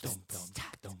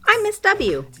I'm Miss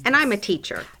W, and I'm a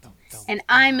teacher. And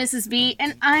I'm Mrs. B,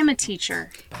 and I'm a teacher.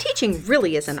 Teaching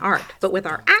really is an art, but with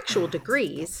our actual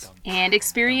degrees and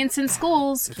experience in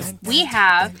schools, we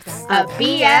have a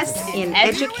BS in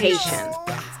education.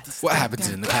 What happens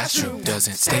in the classroom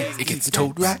doesn't stay. It gets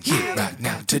told right here, right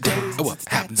now, today. What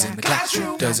happens in the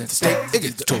classroom doesn't stay. It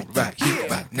gets told right here,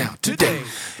 right now, today.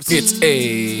 It's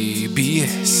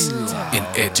ABS in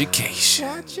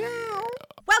education.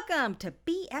 Welcome to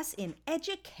BS in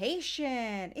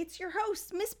Education. It's your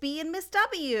hosts, Miss B and Miss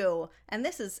W, and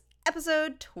this is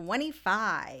episode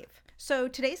 25. So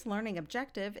today's learning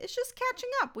objective is just catching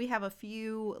up. We have a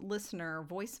few listener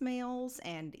voicemails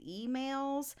and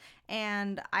emails,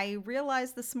 and I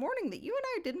realized this morning that you and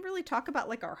I didn't really talk about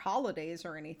like our holidays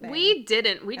or anything. We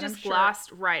didn't. We just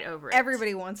glossed right over it.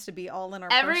 Everybody wants to be all in our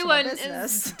Everyone personal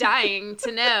business. is dying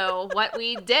to know what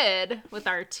we did with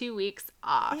our 2 weeks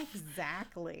off.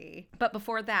 Exactly. But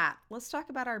before that, let's talk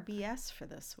about our BS for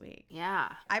this week. Yeah.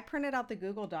 I printed out the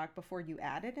Google Doc before you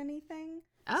added anything.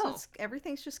 Oh. So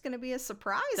everything's just going to be a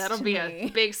surprise. That'll to be me. a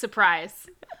big surprise.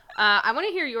 I want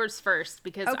to hear yours first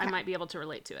because Okay. I might be able to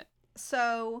relate to it.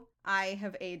 So I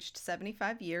have aged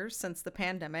 75 years since the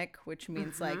pandemic, which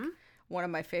means like one of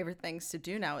my favorite things to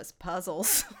do now is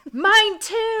puzzles. Mine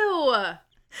too.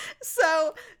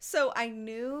 So I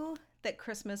knew that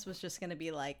Christmas was just going to be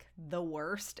like the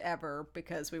worst ever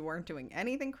because we weren't doing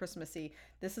anything Christmassy.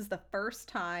 This is the first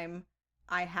time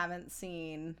I haven't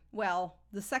seen, well,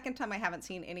 the second time I haven't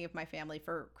seen any of my family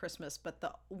for Christmas, but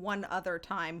the one other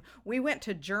time we went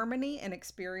to Germany and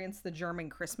experienced the German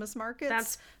Christmas markets.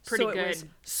 That's pretty so good it was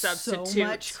substitute. So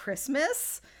much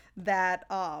Christmas that,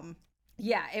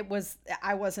 yeah,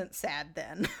 I wasn't sad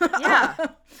then. Yeah.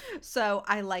 So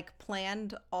I like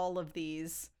planned all of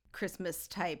these Christmas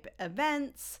type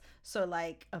events. So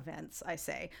like events, I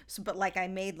say. So, but like I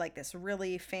made like this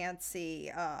really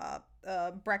fancy,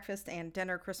 breakfast and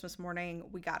dinner Christmas morning.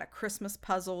 We got a Christmas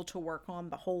puzzle to work on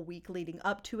the whole week leading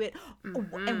up to it.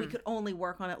 And we could only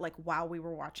work on it like while we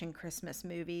were watching Christmas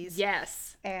movies.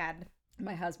 Yes. And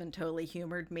my husband totally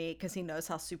humored me because he knows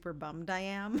how super bummed I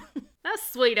am.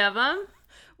 That's sweet of him.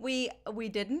 We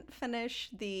didn't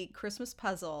finish the Christmas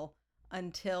puzzle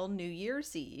until New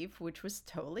Year's Eve, which was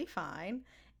totally fine.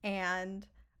 And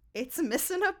it's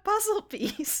missing a puzzle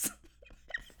piece.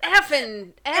 Effing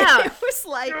It F. was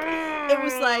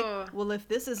like, well, if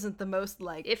this isn't the most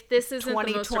like, if this isn't the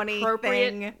most 2020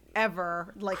 appropriate thing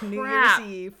ever, like New crap.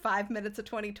 Year's Eve, 5 minutes of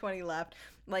 2020 left.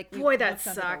 Like, Boy, that looked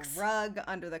under sucks. the rug,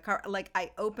 under the car. Like, I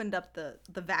opened up the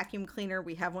vacuum cleaner.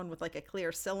 We have one with like a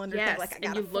clear cylinder Yes, thing. Like, I and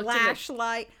got you a looked in the-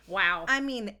 flashlight. Wow. I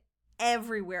mean,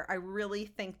 everywhere. I really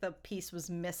think the piece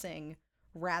was missing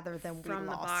rather than From we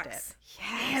the lost box. it.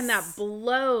 Yes. Man, that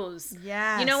blows.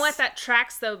 Yes. You know what? That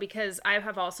tracks, though, because I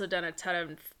have also done a ton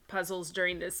of puzzles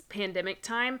during this pandemic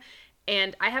time.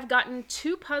 And I have gotten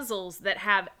 2 puzzles that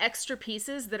have extra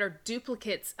pieces that are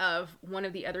duplicates of one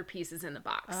of the other pieces in the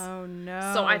box. Oh, no.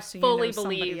 So I fully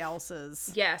somebody believe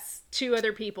else's. Yes, 2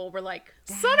 other people were like,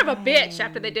 son of a bitch,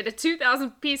 after they did a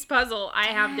 2,000-piece puzzle, I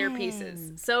have their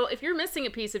pieces. So if you're missing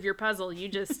a piece of your puzzle, you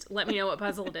just let me know what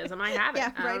puzzle it is. I might have it.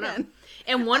 Yeah, I don't right know. in.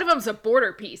 And one of them's a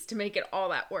border piece to make it all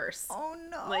that worse. Oh,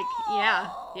 no. Like,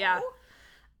 yeah.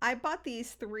 I bought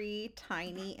these 3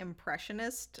 tiny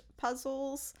impressionist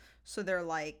puzzles. So they're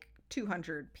like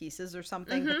 200 pieces or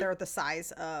something, but they're the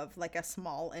size of like a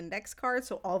small index card.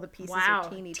 So all the pieces are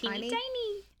teeny tiny.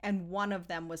 And one of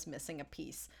them was missing a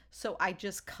piece. So I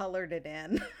just colored it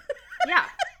in. Yeah.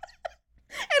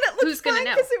 And it looked Who's gonna fine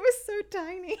know? because it was so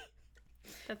tiny.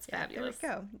 That's Yeah, fabulous.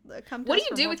 there we go. Come to What do us you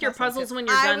for do more with your puzzles tips. when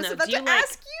you're done, I was though? about Do you to like-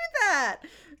 ask you that.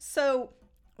 So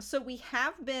we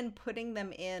have been putting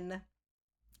them in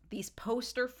these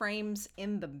poster frames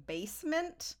in the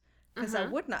basement because I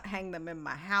would not hang them in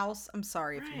my house. I'm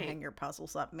sorry if you Right. hang your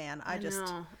puzzles up, man. I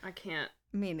can't.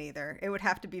 me neither. It would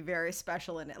have to be very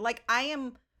special in it. Like, I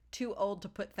am too old to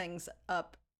put things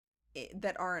up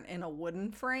that aren't in a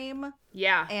wooden frame.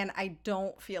 Yeah. And I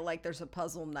don't feel like there's a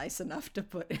puzzle nice enough to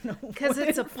put in a wooden Because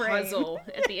it's a frame. puzzle.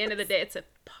 At the end of the day, it's a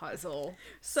puzzle.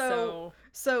 So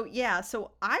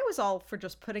I was all for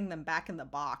just putting them back in the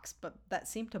box, but that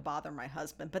seemed to bother my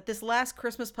husband. But this last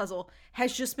Christmas puzzle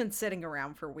has just been sitting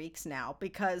around for weeks now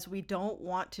because we don't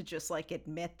want to just like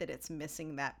admit that it's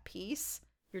missing that piece.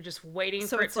 You're just waiting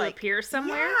So for it it's to like, appear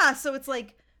somewhere? Yeah, so it's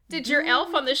like, Did your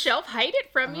elf on the shelf hide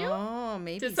it from you? Oh,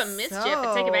 maybe Did some mischief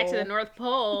and take it back to the North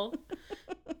Pole.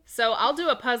 So I'll do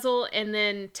a puzzle and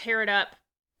then tear it up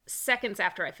seconds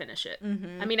after I finish it.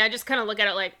 I mean, I just kind of look at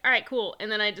it like, all right, cool. And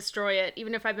then I destroy it,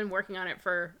 even if I've been working on it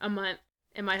for a month.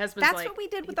 And my husband's That's like, what we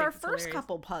did he with our thinks it's first hilarious.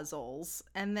 couple puzzles.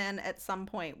 And then at some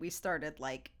point we started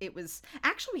it was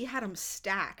actually we had them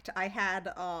stacked. I had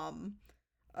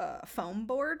a foam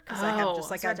board because I have just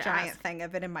I was a about to giant ask. thing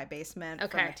of it in my basement from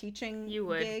Okay. a teaching You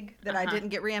would. gig that I didn't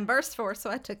get reimbursed for, so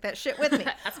I took that shit with me.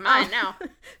 That's mine now.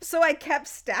 So I kept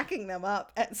stacking them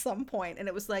up at some point, and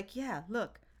it was like, yeah,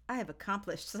 look, I have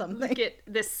accomplished something. Look at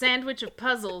this sandwich of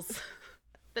puzzles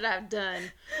that I've done.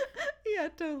 Yeah,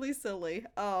 totally silly.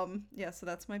 Yeah, so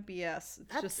that's my BS.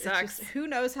 That It's sucks. just who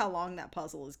knows how long that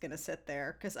puzzle is gonna sit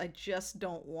there, because I just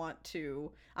don't want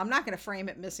to. I'm not gonna frame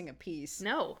it missing a piece.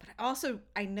 No. But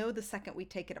I know the second we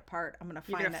take it apart, I'm gonna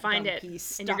You're find gonna that find dumb it,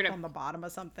 piece and stuck you're gonna- on the bottom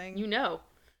of something. You know.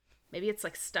 Maybe it's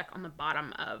like stuck on the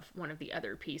bottom of one of the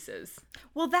other pieces.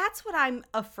 Well, that's what I'm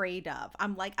afraid of.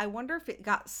 I'm like, I wonder if it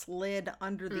got slid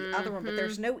under the other one, but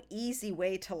there's no easy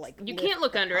way to You lift can't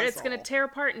look the under it. It's going to puzzle. tear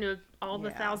apart into all the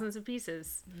Yeah. thousands of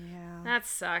pieces. Yeah. That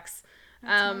sucks.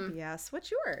 That's my BS.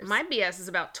 What's yours? My BS is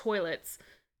about toilets.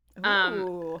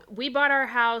 Ooh. We bought our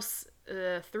house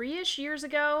 3-ish years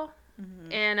ago,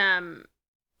 and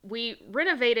we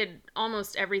renovated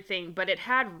almost everything, but it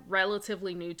had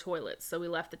relatively new toilets, so we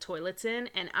left the toilets in,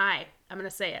 and I'm going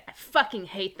to say it, I fucking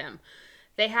hate them.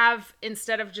 They have,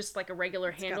 instead of just like a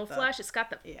regular handle flush, it's got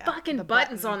the fucking the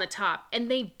buttons button. on the top, and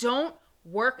they don't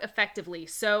work effectively.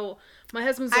 So my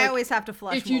husband's I like, always have to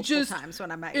flush if you multiple just- times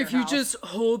when I'm at your if you house. just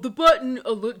hold the button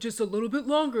just a little bit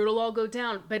longer, it'll all go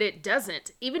down. But it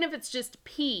doesn't. Even if it's just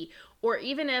pee, or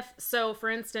even if, so for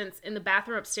instance, in the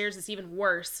bathroom upstairs, it's even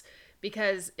worse.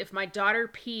 Because if my daughter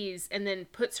pees and then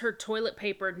puts her toilet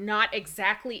paper not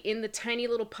exactly in the tiny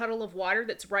little puddle of water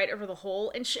that's right over the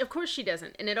hole, and of course she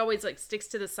doesn't, and it always like sticks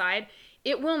to the side,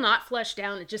 it will not flush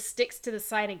down. It just sticks to the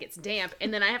side and gets damp,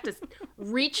 and then I have to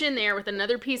reach in there with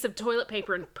another piece of toilet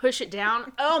paper and push it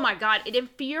down. Oh my God, it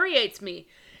infuriates me.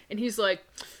 And he's like,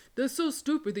 that's so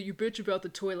stupid that you bitch about the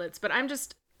toilets, but I'm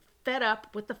just fed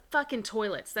up with the fucking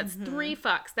toilets. That's 3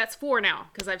 fucks. That's 4 now,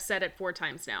 because I've said it 4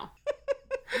 times now.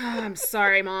 I'm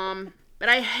sorry, Mom. But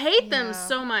I hate them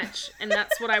so much, and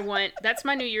that's what I want. That's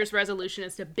my New Year's resolution,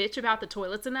 is to bitch about the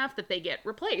toilets enough that they get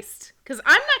replaced. Because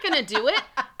I'm not going to do it.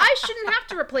 I shouldn't have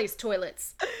to replace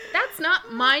toilets. That's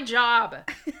not my job.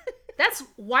 That's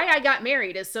why I got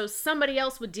married, is so somebody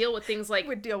else would deal with things like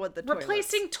would deal with the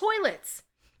replacing toilets.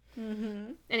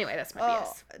 Anyway, that's my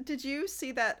BS. Did you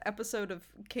see that episode of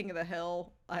King of the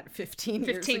Hill at 15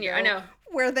 15 years I ago? know.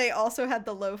 Where they also had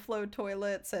the low flow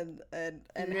toilets and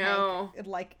No.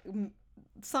 Hank,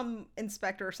 some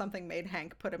inspector or something made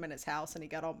Hank put him in his house, and he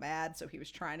got all mad, so he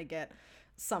was trying to get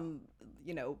some,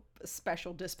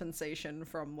 special dispensation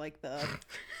from like the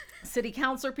city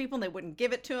councilor people, and they wouldn't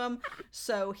give it to him.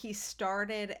 So he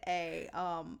started a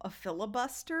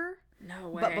filibuster. No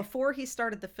way. But before he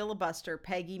started the filibuster,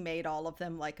 Peggy made all of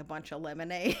them like a bunch of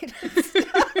lemonade.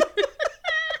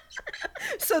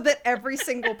 So that every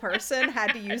single person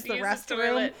had to use the use the restroom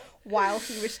toilet. while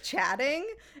he was chatting,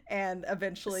 and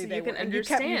eventually So they you can were,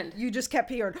 understand. You just kept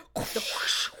hearing,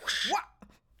 what?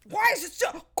 Why is it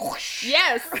so?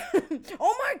 Yes.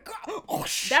 Oh my God.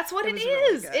 That's what it was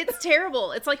really is. good. It's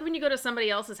terrible. It's like when you go to somebody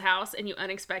else's house and you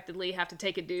unexpectedly have to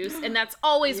take a deuce, and that's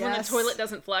always when the Yes. toilet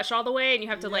doesn't flush all the way, and you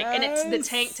have to and the Yes.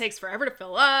 tank takes forever to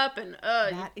fill up, and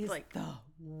That is like the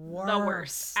worst. the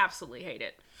worst. Absolutely hate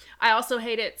it. I also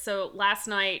hate it. So last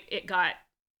night it got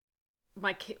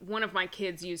one of my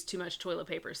kids used too much toilet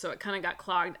paper, so it kind of got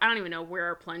clogged. I don't even know where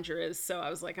our plunger is, so I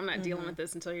was like, I'm not dealing with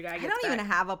this until your dad gets I don't back. even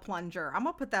have a plunger. I'm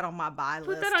gonna put that on my buy list.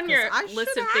 Put that on your 'cause I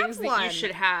list should of things have that you one.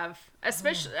 should have.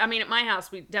 Especially, I mean, at my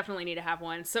house, we definitely need to have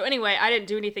one. So anyway, I didn't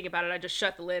do anything about it. I just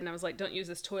shut the lid and I was like, don't use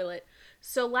this toilet.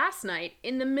 So last night,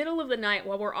 in the middle of the night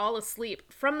while we're all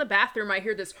asleep, from the bathroom, I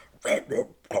hear this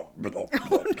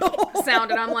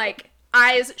sound, and I'm like,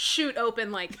 eyes shoot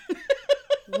open, like,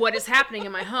 what is happening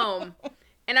in my home?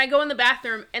 And I go in the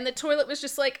bathroom, and the toilet was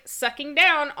just like sucking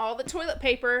down all the toilet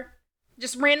paper.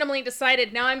 Just randomly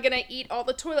decided, now I'm gonna eat all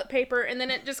the toilet paper, and then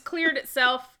it just cleared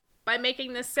itself by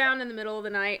making this sound in the middle of the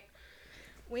night.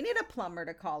 We need a plumber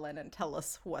to call in and tell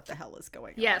us what the hell is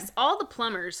going on. Yes, all the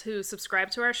plumbers who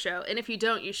subscribe to our show, and if you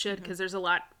don't, you should, because there's a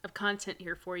lot of content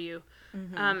here for you.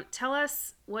 Tell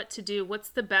us what to do. What's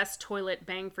the best toilet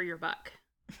bang for your buck,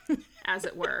 as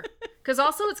it were? Because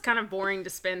also it's kind of boring to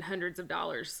spend hundreds of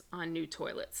dollars on new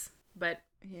toilets, but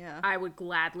Yeah. I would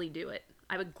gladly do it.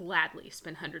 I would gladly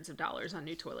spend hundreds of dollars on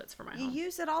new toilets for my You home.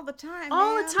 use it all the time.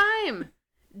 All man. the time.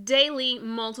 Daily,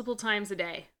 multiple times a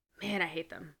day. Man, I hate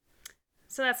them.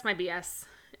 So that's my BS.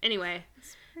 Anyway.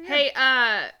 Hey,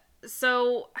 I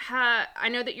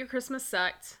know that your Christmas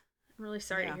sucked. I'm really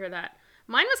sorry to hear that.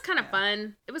 Mine was kind of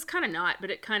fun. It was kind of not,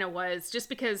 but it kind of was, just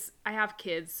because I have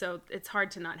kids, so it's hard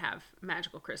to not have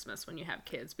magical Christmas when you have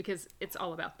kids, because it's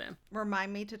all about them.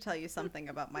 Remind me to tell you something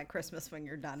about my Christmas when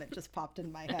you're done. It just popped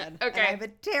in my head. Okay. And I have a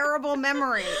terrible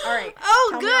memory. All right. Oh,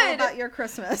 tell good. me all about your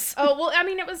Christmas. Oh, well, I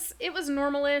mean, it was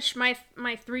normalish. My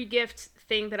 3-gift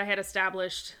thing that I had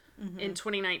established in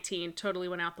 2019 totally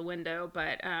went out the window,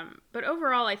 but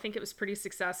overall, I think it was pretty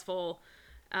successful.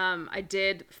 I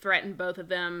did threaten both of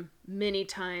them many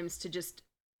times to just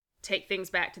take things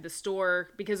back to the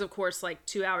store, because of course, like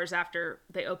 2 hours after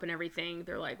they open everything,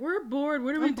 they're like, we're bored.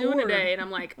 What are we doing today? And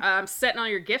I'm like, I'm setting all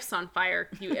your gifts on fire,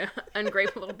 you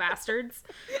ungrateful little bastards.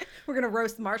 We're going to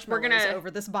roast marshmallows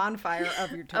over this bonfire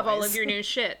of your toys. Of all of your new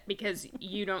shit, because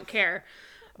you don't care.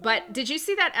 But did you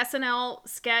see that SNL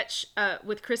sketch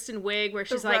with Kristen Wiig where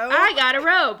she's like, I got a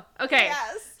robe? Okay.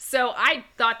 Yes. So I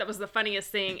thought that was the funniest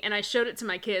thing, and I showed it to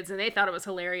my kids, and they thought it was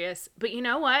hilarious. But you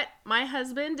know what? My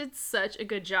husband did such a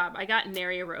good job. I got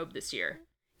nary a robe this year.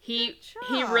 He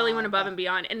really went above and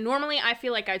beyond. And normally I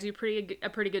feel like I do a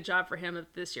pretty good job for him.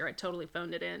 This year I totally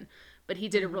phoned it in, but he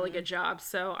did a really good job.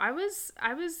 So I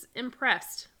was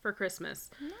impressed for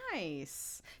Christmas.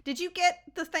 Nice. Did you get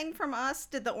the thing from us?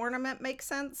 Did the ornament make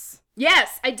sense?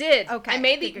 Yes, I did. Okay.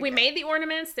 We made the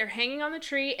ornaments. They're hanging on the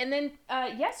tree. And then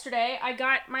yesterday I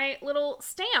got my little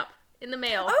stamp in the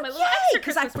mail. Oh, my little extra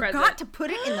because I Christmas forgot present. to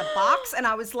put it in the box, and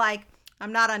I was like,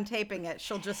 I'm not untaping it.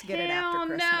 She'll just get it after Hell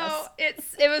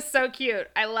Christmas. no. It was so cute.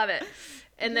 I love it.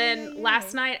 And then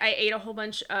last night I ate a whole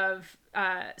bunch of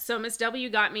so Miss W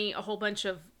got me a whole bunch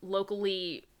of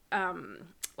locally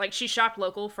like she shopped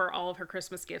local for all of her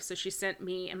Christmas gifts. So she sent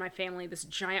me and my family this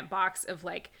giant box of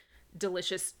like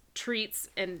delicious treats,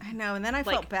 and I know, and then I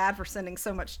felt bad for sending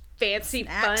so much fancy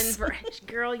snacks. fun for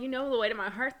girl, you know the way to my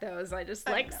heart though is I just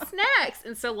like snacks.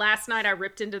 And so last night I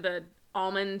ripped into the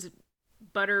almond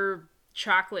butter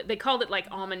chocolate. They called it like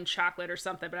almond chocolate or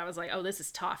something, but I was like, oh, this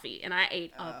is toffee, and I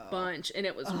ate a bunch, and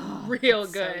it was real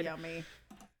good. So yummy.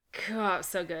 God,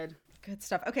 so good. Good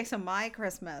stuff. Okay, so my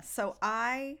Christmas. So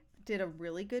I did a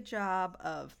really good job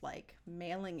of like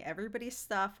mailing everybody's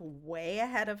stuff way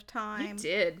ahead of time. You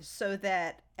did. So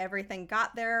that everything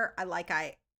got there.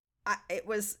 It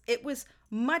was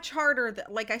much harder.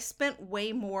 Like I spent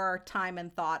way more time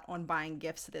and thought on buying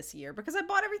gifts this year because I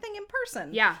bought everything in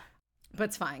person. Yeah. But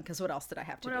it's fine, because what else did I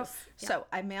have to do? Else? Yeah. So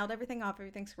I mailed everything off.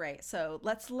 Everything's great. So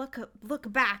let's look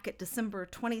back at December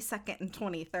 22nd and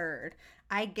 23rd.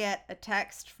 I get a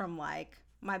text from like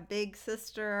my big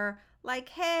sister, like,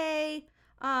 hey,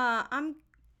 I'm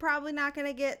probably not going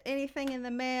to get anything in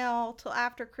the mail till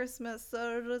after Christmas,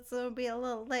 so it'll be a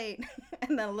little late.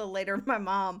 And then a little later, my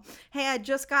mom, hey, I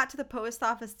just got to the post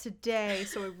office today,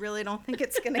 so I really don't think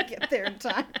it's going to get there in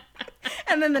time.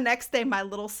 And then the next day, my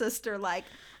little sister, like,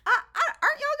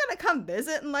 aren't y'all gonna come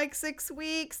visit in like 6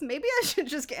 weeks? Maybe I should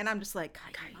just get. And I'm just like,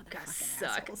 God, you guys motherfucking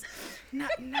suck. assholes.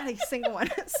 Not a single one.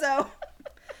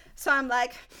 So I'm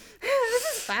like, this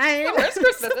is fine. It's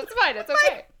Christmas. It's fine. It's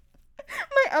okay.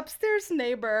 My upstairs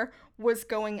neighbor was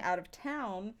going out of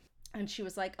town, and she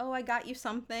was like, oh, I got you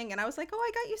something. And I was like, oh,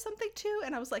 I got you something too.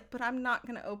 And I was like, but I'm not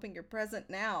gonna open your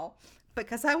present now,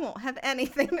 because I won't have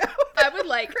anything to open. I would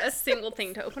like a single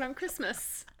thing to open on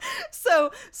Christmas.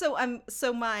 So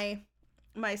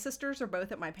my sisters are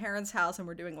both at my parents' house, and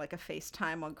we're doing like a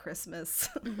FaceTime on Christmas,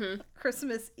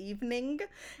 Christmas evening,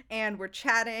 and we're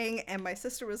chatting, and my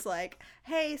sister was like,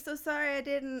 hey, so sorry I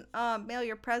didn't mail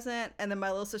your present. And then my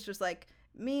little sister's like,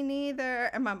 me neither.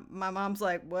 And my mom's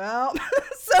like, well,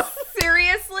 so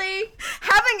seriously,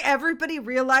 having everybody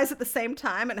realize at the same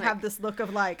time and have this look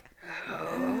of like,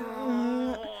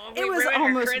 it was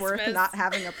almost worth not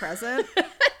having a present.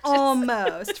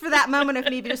 Almost. For that moment of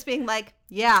me just being like,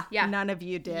 yeah, none of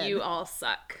you did. You all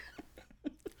suck.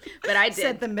 But I did.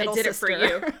 Said the middle I did sister. it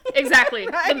for you. Exactly.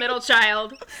 Right? The middle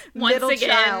child. Once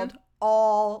again.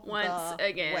 Once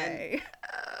again. Way.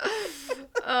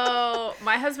 Oh,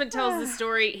 my husband tells the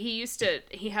story.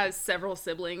 He has several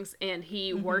siblings, and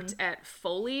he worked at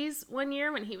Foley's one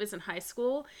year when he was in high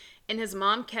school, and his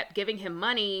mom kept giving him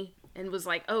money and was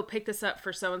like, oh, pick this up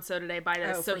for so-and-so today, buy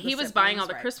this. So he was buying all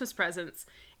the Christmas presents,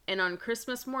 and on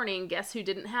Christmas morning, guess who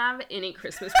didn't have any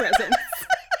Christmas presents?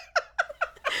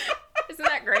 Isn't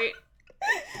that great?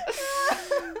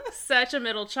 Such a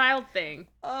middle child thing.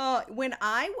 When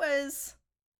I was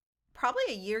probably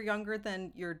a year younger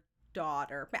than your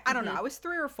daughter, I don't know, I was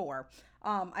 3 or 4,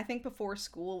 I think before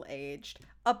school aged,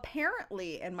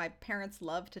 apparently, and my parents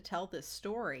love to tell this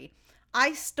story,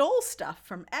 I stole stuff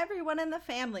from everyone in the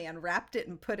family and wrapped it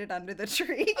and put it under the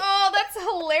tree. Oh, that's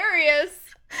hilarious.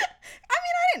 I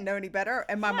mean, I didn't know any better.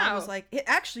 And my mom No. was like, it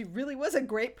actually really was a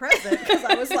great present. Because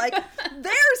I was like,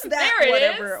 there's that, There it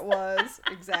whatever is. it was.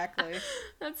 Exactly.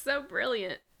 That's so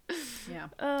brilliant. Yeah.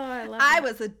 Oh, I love I it.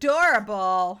 was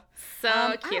adorable.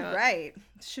 So cute. All right.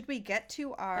 Should we get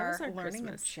to our, was our learning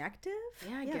Christmas. objective?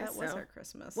 Yeah, I guess that was so. our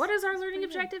Christmas. What is our learning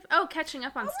objective? Oh, catching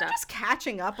up on We're stuff. just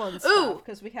catching up on stuff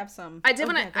because we have some. I did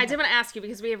want yeah, go to. I ahead. did want to ask you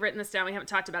because we have written this down. We haven't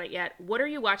talked about it yet. What are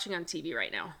you watching on TV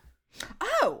right now?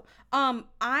 Oh,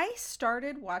 I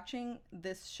started watching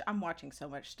this. I'm watching so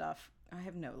much stuff. I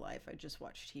have no life. I just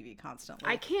watch TV constantly.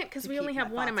 I can't because to we keep only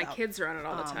have one, and my thoughts out. kids are on it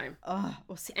all the time.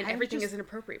 Well, see, And everything is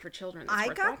inappropriate for children. That's I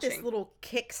worth got this watching. little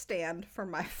kickstand for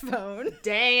my phone.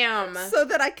 Damn. So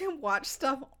that I can watch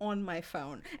stuff on my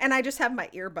phone. And I just have my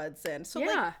earbuds in. So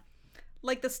Yeah.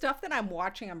 like the stuff that I'm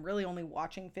watching, I'm really only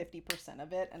watching 50%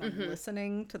 of it and I'm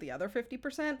listening to the other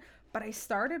 50%. But I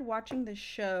started watching this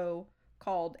show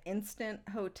called Instant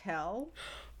Hotel.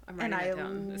 I'm writing and that I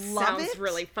down. This love sounds it.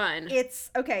 really fun.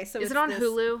 It's okay, so Is it's it on this-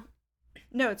 Hulu?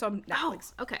 No, it's on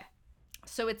Netflix. Oh, okay.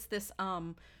 So it's this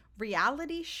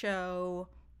reality show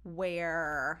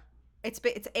where it's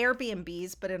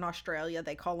Airbnbs, but in Australia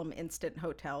they call them instant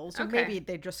hotels, or Okay. maybe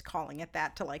they're just calling it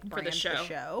that to like brand the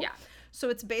show. Yeah. So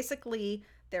it's basically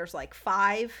there's like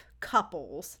 5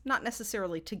 couples, not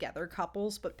necessarily together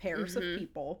couples, but pairs of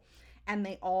people, and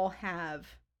they all have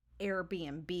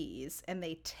Airbnbs, and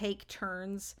they take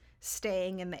turns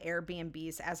staying in the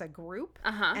Airbnbs as a group,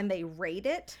 Uh-huh. and they rate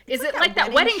it. Is It's it like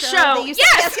that wedding show? they used to-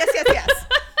 Yes! yes.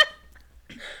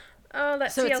 Oh,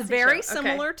 that's So it's TLC very show. Okay.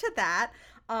 similar to that.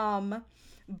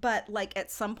 But like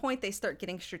at some point they start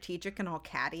getting strategic and all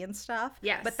catty and stuff.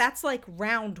 Yes. But that's like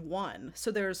round 1. So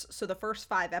the first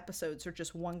 5 episodes are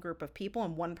just one group of people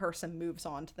and one person moves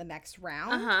on to the next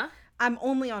round. Uh-huh. I'm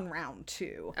only on round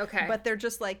 2. Okay. But they're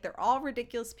just like, they're all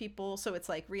ridiculous people. So it's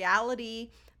like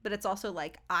reality, but it's also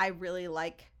like, I really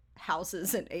like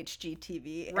houses and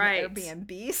HGTV and Right.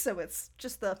 Airbnb. So it's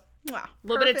just the A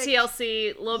little bit of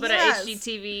TLC, a little bit Yes. of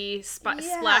HGTV, splash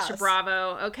Yes. of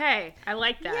Bravo. Okay, I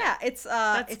like that. Yeah, it's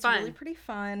it's fun. really pretty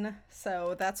fun.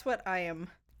 So that's what I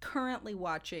am currently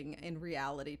watching in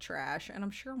reality trash, and I'm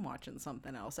sure I'm watching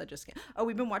something else. I just can't. Oh,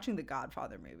 we've been watching the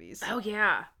Godfather movies. Oh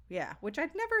yeah. Yeah, which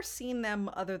I'd never seen them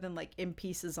other than like in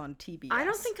pieces on TBS. I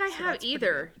don't think I so have that's pretty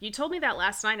either. You told me that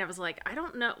last night. And I was like, I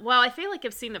don't know. Well, I feel like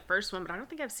I've seen the first one, but I don't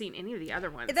think I've seen any of the other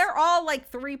ones. good. They're all like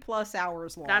 3+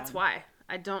 hours long. That's why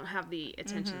I don't have the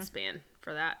attention span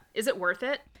for that. Is it worth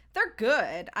it? They're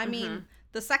good. I mean,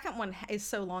 the second one is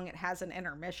so long it has an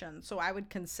intermission, so I would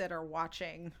consider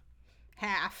watching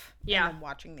half Yeah. and then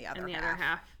watching the other And the half. other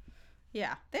half.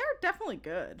 Yeah, they're definitely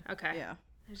good. Okay. Yeah.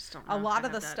 I just don't know. A if lot I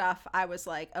of the have that. stuff I was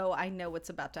like, oh, I know what's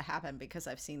about to happen because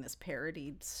I've seen this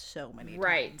parodied so many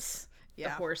Right. times. The Yeah.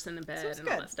 horse in the So bed it's and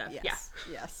all good. that stuff. Yes.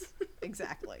 Yes.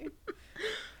 Exactly.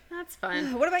 That's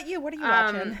fun. What about you? What are you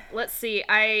watching? Let's see.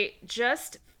 I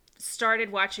just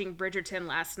started watching Bridgerton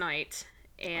last night,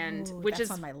 and Ooh, which that's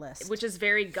is on my list. which is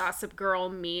very Gossip Girl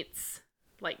meets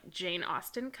like Jane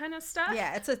Austen kind of stuff.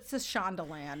 Yeah, it's a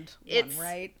Shondaland It's one,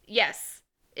 right? Yes.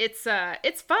 It's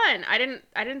fun. I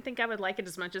didn't think I would like it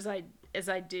as much as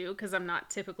I do because I'm not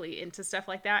typically into stuff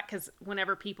like that, because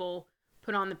whenever people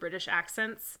put on the British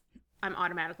accents, I'm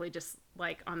automatically just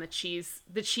like on the cheese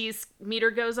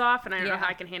meter goes off, and I don't know Yeah. how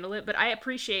I can handle it, but I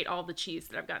appreciate all the cheese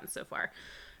that I've gotten so far.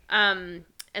 And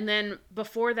then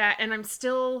before that, and I'm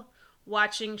still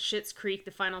watching Schitt's Creek,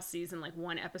 the final season, like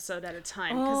one episode at a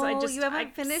time, because Oh, you haven't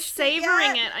I'm finished it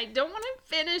savoring yet? it. I don't want to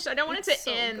finish. I don't want it It's to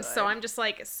so end. good. So I'm just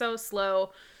like so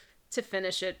slow to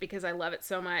finish it because I love it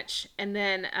so much. And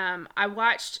then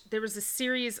there was a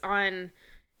series on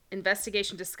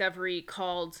Investigation Discovery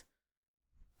called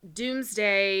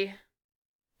Doomsday,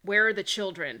 Where Are the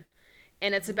Children?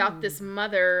 And it's about this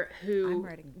mother I'm who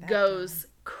writing that goes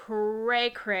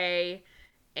cray,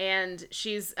 and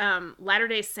she's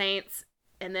Latter-day Saints,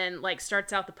 and then like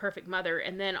starts out the perfect mother,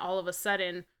 and then all of a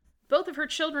sudden both of her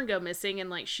children go missing,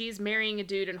 and like she's marrying a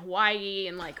dude in Hawaii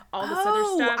and like all this other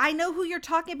stuff. I know who you're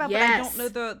talking about, Yes. but I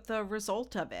don't know the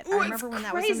result of it. I Ooh, remember it's when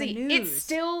that crazy. was in the news. It's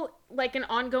still like an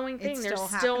ongoing thing. It's There's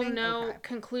still still happening? no Okay.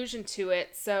 conclusion to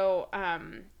it. So,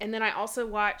 and then I also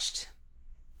watched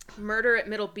Murder at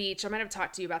Middle Beach. I might have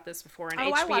talked to you about this before on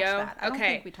HBO. I watched that. I okay. don't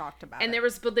think we talked about And it.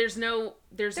 there's no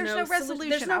resolution.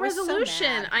 There's no I was so resolution.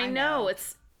 mad. I I know. know.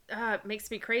 It's it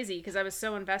makes me crazy because I was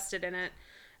so invested in it.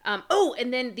 Oh,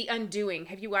 and then The Undoing.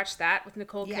 Have you watched that with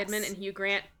Nicole Yes. Kidman and Hugh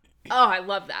Grant? Oh, I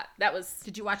love that. That was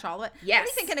Did you watch all of it? What do Yes.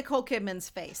 you think of Nicole Kidman's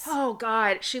face? Oh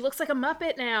God, she looks like a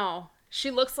Muppet now. She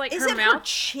looks like Is her it mouth. her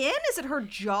chin? Is it her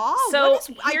jaw? So,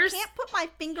 I here's- can't put my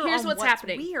finger Here's on what's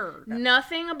happening. weird.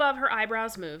 Nothing above her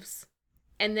eyebrows moves,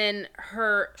 And then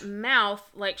her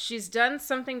mouth, like she's done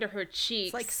something to her cheeks.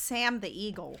 It's like Sam the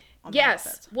Eagle. On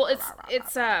Yes. Well,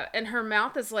 it's and her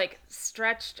mouth is like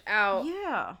stretched out.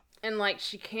 Yeah. And like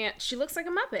she looks like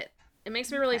a Muppet. It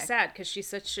makes me really sad because she's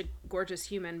such a gorgeous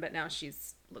human, but now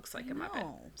looks like a Muppet.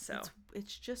 So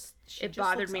it's just it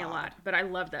bothered me a lot, but I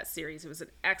loved that series. It was an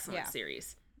excellent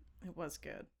series. It was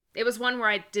good. It was one where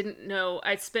I didn't know.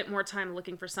 I spent more time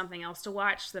looking for something else to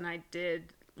watch than I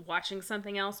did watching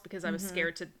something else because I was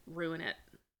scared to ruin it.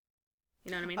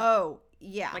 You know what I mean? Oh,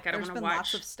 yeah. Like I don't want to watch. watch.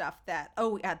 Lots of stuff that.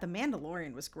 Oh, yeah. The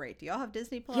Mandalorian was great. Do y'all have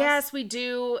Disney Plus? Yes, we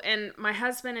do. And my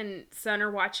husband and son are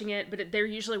watching it, but they're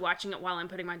usually watching it while I'm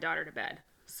putting my daughter to bed.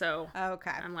 So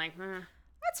okay, I'm like,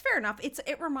 that's fair enough.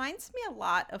 It reminds me a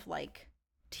lot of like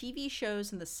TV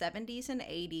shows in the 70s and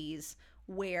 80s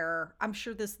where I'm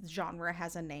sure this genre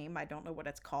has a name. I don't know what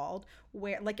it's called.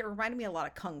 Where like it reminded me a lot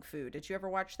of Kung Fu. Did you ever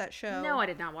watch that show? No, I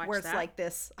did not watch where it's that. like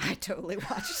this. I totally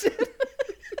watched it.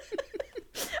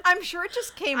 I'm sure it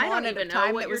just came on at a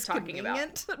time that was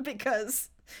convenient because,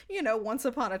 once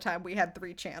upon a time we had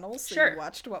 3 channels, so you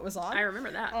watched what was on. I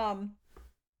remember that.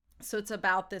 So it's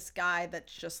about this guy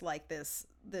that's just like this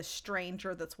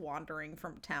stranger that's wandering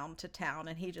from town to town,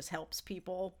 and he just helps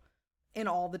people in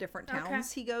all the different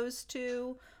towns he goes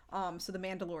to. So The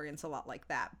Mandalorian's a lot like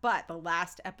that. But the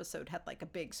last episode had like a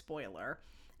big spoiler.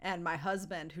 And my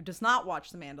husband, who does not watch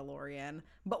The Mandalorian,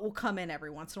 but will come in every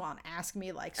once in a while and ask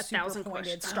me like super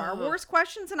pointed Star Wars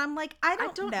questions. And I'm like, I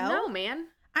don't know, man.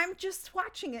 I'm just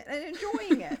watching it and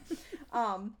enjoying it.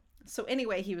 So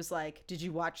anyway, he was like, did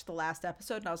you watch the last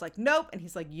episode? And I was like, nope. And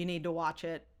he's like, you need to watch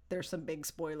it. There's some big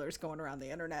spoilers going around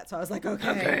the internet. So I was like,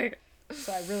 okay.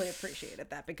 So I really appreciated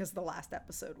that because the last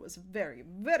episode was very,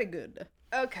 very good.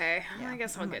 Okay. Yeah, I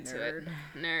guess I'll get to it.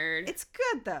 Nerd. It's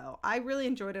good, though. I really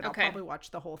enjoyed it. I'll probably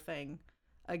watch the whole thing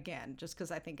again just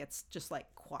because I think it's just like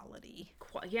quality.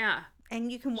 Yeah. And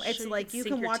you can, it's like you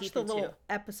can watch the little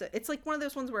episode. It's like one of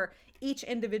those ones where each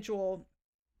individual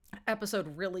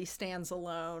episode really stands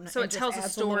alone. So it tells a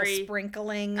story.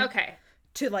 Sprinkling. Okay.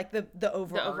 To like the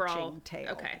overarching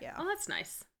tale. Okay. Yeah. Oh, that's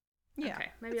nice. Yeah.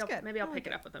 Okay. Maybe I'll pick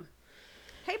it up with them.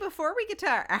 Hey, before we get to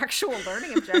our actual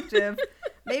learning objective,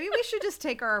 maybe we should just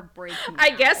take our break now. I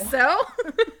guess so.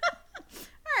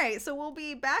 All right, so we'll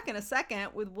be back in a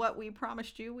second with what we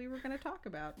promised you we were going to talk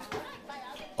about.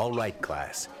 All right,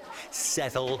 class.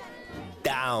 Settle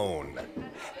down.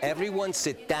 Everyone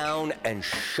sit down and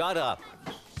shut up.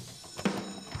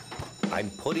 I'm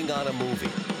putting on a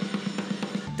movie.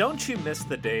 Don't you miss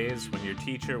the days when your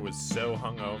teacher was so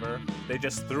hungover, they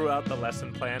just threw out the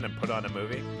lesson plan and put on a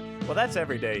movie? Well, that's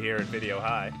every day here at Video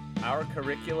High. Our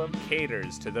curriculum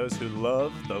caters to those who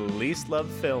love the least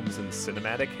loved films in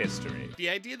cinematic history. The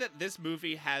idea that this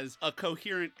movie has a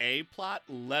coherent A plot,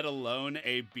 let alone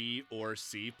a B or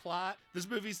C plot, this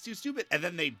movie's too stupid. And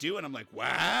then they do, and I'm like,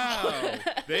 wow,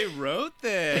 they wrote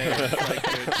this. Like,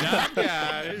 good job,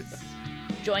 guys.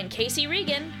 Join Casey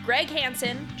Regan, Greg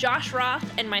Hansen, Josh Roth,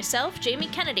 and myself, Jamie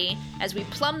Kennedy, as we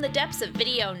plumb the depths of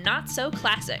video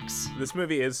not-so-classics. This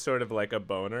movie is sort of like a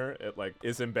boner. It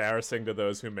is embarrassing to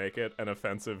those who make it and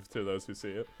offensive to those who see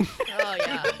it. Oh,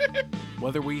 yeah.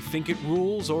 Whether we think it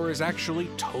rules or is actually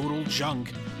total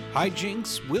junk,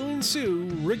 hijinks will ensue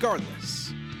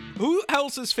regardless. Who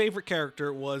else's favorite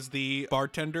character was the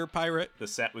bartender pirate? The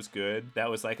set was good. That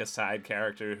was like a side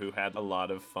character who had a lot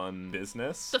of fun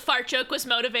business. The fart joke was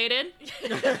motivated.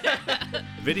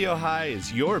 Video High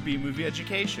is your B-movie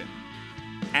education.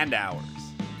 And ours.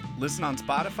 Listen on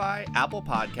Spotify, Apple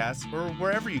Podcasts, or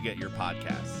wherever you get your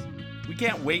podcasts. We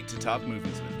can't wait to talk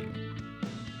movies with you.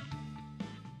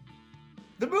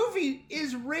 The movie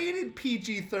is rated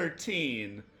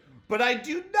PG-13. But I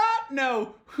do not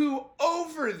know who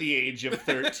over the age of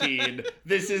 13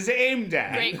 this is aimed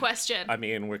at. Great question. I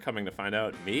mean, we're coming to find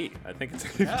out. Me. I think it's...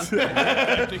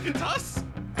 I think it's us.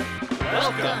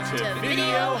 Welcome to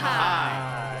Video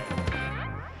High.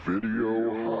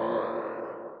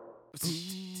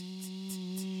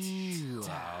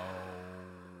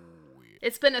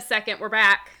 It's been a second. We're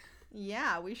back.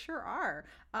 Yeah, we sure are.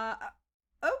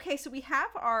 Okay, so we have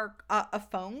our a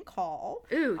phone call.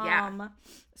 Ooh, yeah.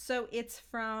 So it's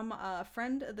from a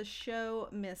friend of the show,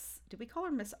 did we call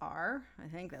her Miss R? I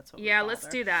think that's what we Yeah, called let's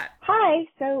her. do that. Hi,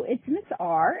 so it's Miss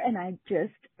R, and I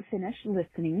just finished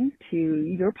listening to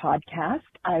your podcast.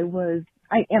 I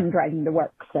am driving to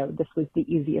work, so this was the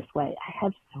easiest way. I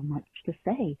have so much to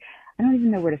say. I don't even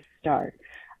know where to start.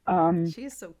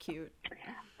 She's so cute.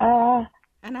 And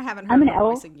I haven't I'm heard an her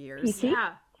voice in years. LPC.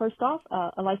 Yeah. First off,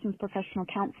 a licensed professional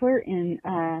counselor in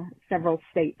several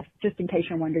states, just in case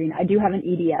you're wondering. I do have an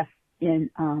EDS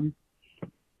in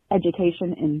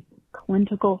education in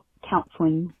clinical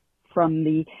counseling from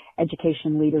the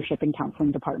Education Leadership and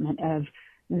Counseling Department of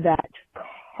that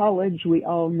college we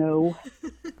all know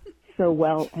so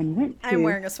well and went to. I'm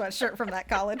wearing a sweatshirt from that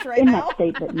college right in now. that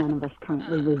state that none of us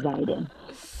currently reside in.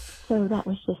 So that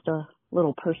was just a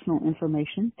little personal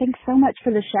information. Thanks so much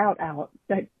for the shout out.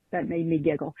 That made me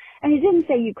giggle. And it didn't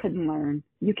say you couldn't learn.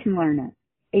 You can learn it.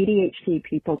 ADHD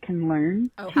people can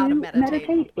learn how to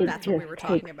meditate. It That's just what we were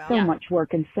talking takes about. so much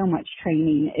work and so much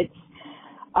training. It's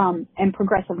and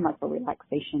progressive muscle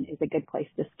relaxation is a good place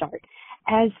to start.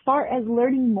 As far as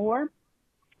learning more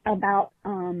about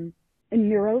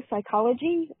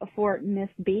neuropsychology for Miss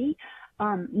B,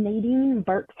 Nadine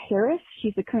Burke Harris,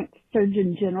 she's the current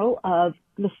Surgeon General of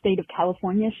the state of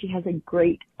California. She has a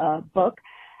great book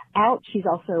out. She's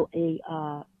also a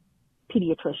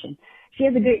pediatrician. She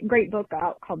has a great book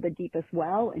out called The Deepest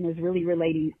Well and is really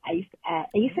relating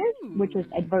ACEs, which is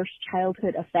adverse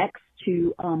childhood effects,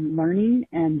 to learning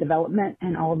and development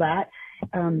and all that.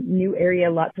 New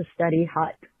area, lots of study,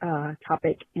 hot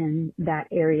topic in that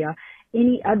area.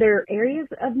 Any other areas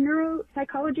of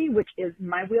neuropsychology, which is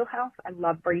my wheelhouse? I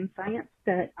love brain science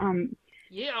that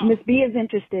Miss B is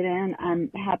interested in.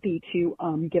 I'm happy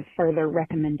to give further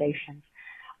recommendations.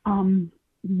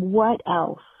 What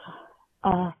else?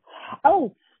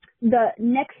 The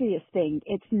Nexius thing.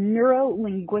 It's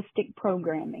neuro-linguistic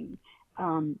programming.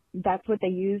 That's what they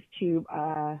use to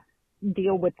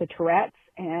deal with the Tourette's,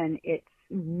 and it's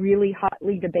really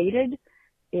hotly debated.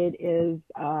 It is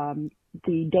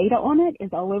the data on it is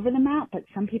all over the map, but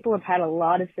some people have had a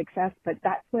lot of success. But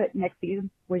that's what Nexius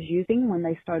was using when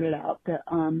they started out, the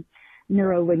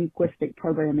neuro-linguistic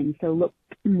programming. So look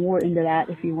more into that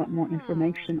if you want more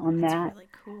information on that. That's really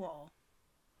cool.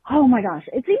 Oh my gosh.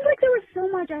 It seems like there was so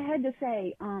much I had to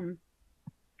say.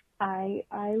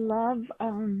 I love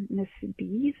Miss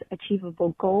B's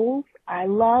Achievable Goals. I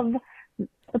love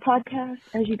the podcast.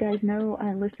 As you guys know,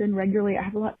 I listen regularly. I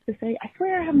have lots to say. I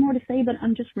swear I have more to say, but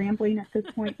I'm just rambling at this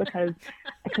point because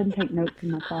I couldn't take notes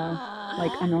in my class.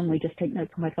 Like I normally just take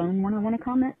notes on my phone when I want to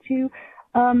comment to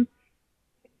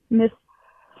Miss,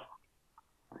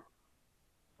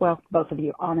 well, both of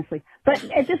you, honestly. But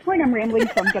at this point I'm rambling,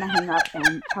 so I'm going to hang up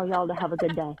and tell y'all to have a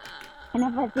good day. And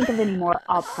if I think of any more,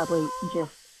 I'll probably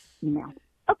just email.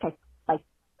 Okay, bye.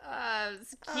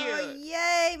 It's cute. Oh,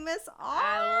 yay, Miss R.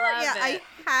 I love it. I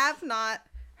have not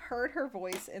heard her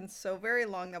voice in so very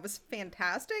long. That was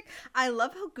fantastic. I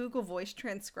love how Google Voice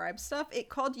transcribes stuff. It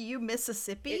called you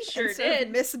Mississippi It sure instead did.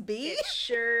 of Miss B. It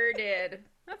sure did.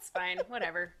 That's fine.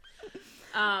 Whatever.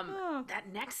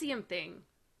 That Nexium thing.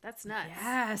 That's nuts.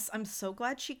 Yes, I'm so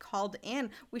glad she called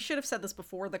in. We should have said this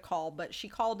before the call, but she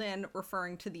called in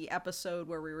referring to the episode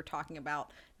where we were talking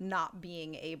about not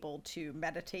being able to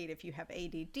meditate if you have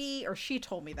ADD, or she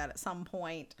told me that at some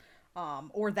point.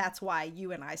 Or that's why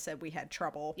you and I said we had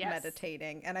trouble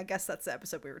meditating. And I guess that's the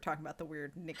episode we were talking about, the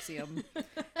weird Nexium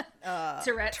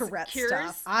Tourette cures.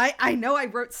 stuff. I know I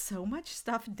wrote so much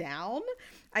stuff down.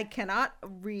 I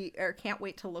can't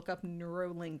wait to look up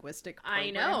neuro-linguistic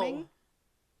programming. I know.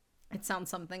 It sounds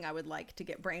something I would like to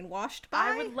get brainwashed by.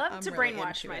 I would love to really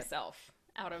brainwash into myself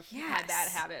out of Yes. bad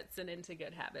habits and into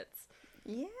good habits.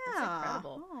 Yeah. That's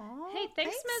incredible. Aw, Hey,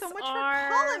 thanks, Miss so much R.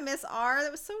 for calling, Miss R.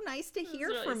 That was so nice to hear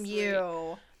really from sweet. you.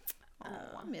 Oh,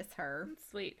 I miss her.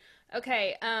 Sweet.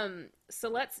 Okay, so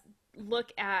let's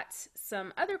look at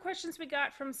some other questions we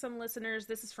got from some listeners.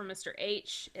 This is from Mr.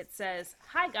 H. It says,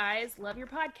 "Hi guys, love your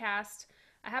podcast.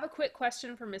 I have a quick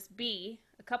question for Miss B.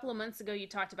 A couple of months ago, you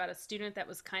talked about a student that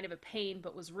was kind of a pain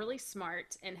but was really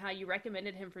smart and how you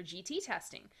recommended him for GT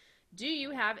testing. Do you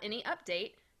have any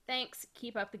update? Thanks.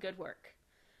 Keep up the good work."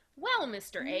 Well,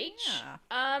 Mr. H,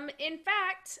 in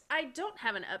fact, I don't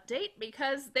have an update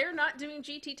because they're not doing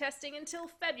GT testing until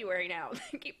February now.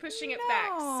 They keep pushing it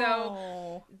back.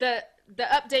 So the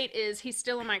update is he's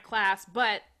still in my class,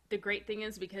 but the great thing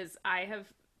is because I have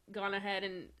gone ahead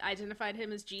and identified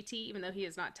him as GT, even though he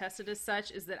is not tested as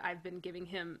such, is that I've been giving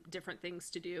him different things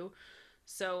to do.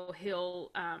 So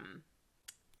he'll,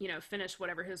 finish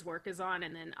whatever his work is on,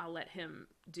 and then I'll let him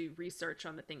do research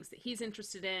on the things that he's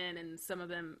interested in, and some of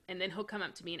them, and then he'll come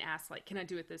up to me and ask, like, can I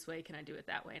do it this way? Can I do it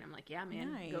that way? And I'm like, yeah,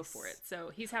 man, go for it.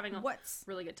 So he's having a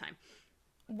really good time.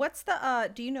 What's the,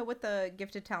 do you know what the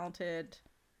gifted talented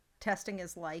testing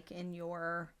is like in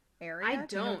your area? I don't.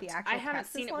 Do you know what the actual I haven't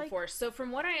test seen is it like? before. So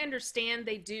from what I understand,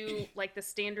 they do like the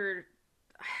standard.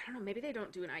 I don't know. Maybe they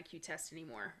don't do an IQ test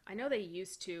anymore. I know they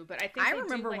used to, but I think I they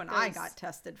remember do, like, when I got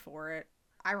tested for it.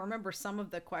 I remember some of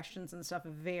the questions and stuff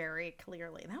very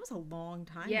clearly. And that was a long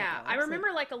time ago. Yeah, I remember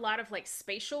like a lot of like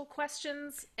spatial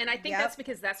questions, and I think that's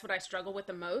because that's what I struggle with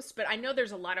the most. But I know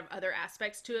there's a lot of other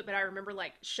aspects to it. But I remember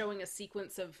like showing a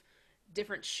sequence of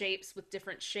different shapes with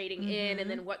different shading in, and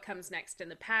then what comes next in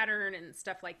the pattern and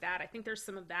stuff like that. I think there's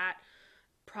some of that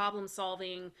problem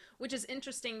solving, which is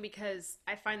interesting because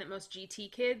I find that most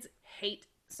GT kids hate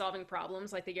solving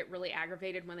problems. Like, they get really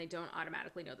aggravated when they don't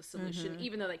automatically know the solution,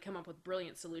 even though they come up with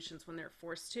brilliant solutions when they're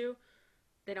forced to.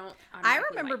 They don't I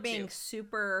remember being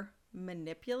super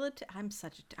manipulative. I'm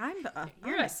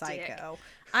a psycho.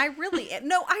 I really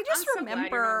no. I just I'm so glad you're not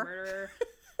a murderer.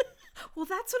 Well,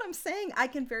 that's what I'm saying. I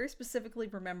can very specifically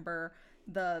remember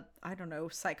the, I don't know,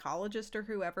 psychologist or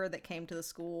whoever that came to the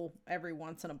school every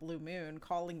once in a blue moon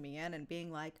calling me in and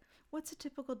being like, what's a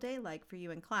typical day like for you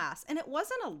in class? And it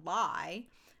wasn't a lie,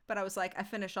 but I was like, I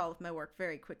finish all of my work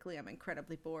very quickly. I'm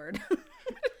incredibly bored.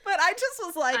 But I just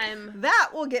was like, that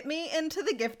will get me into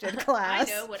the gifted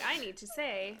class. I know what I need to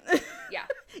say. Yeah.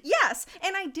 Yes.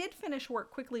 And I did finish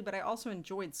work quickly, but I also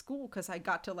enjoyed school because I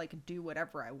got to like do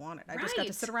whatever I wanted. I just got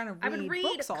to sit around and read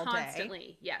books all constantly.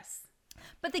 day. Yes.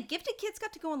 But the gifted kids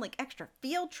got to go on like extra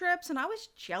field trips, and I was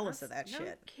jealous of that shit.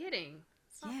 No kidding.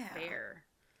 It's not fair.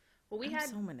 Well, I'm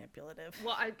so manipulative.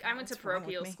 Well, I went to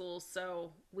parochial school,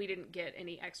 so we didn't get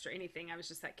any extra anything. I was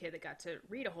just that kid that got to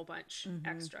read a whole bunch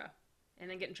extra. And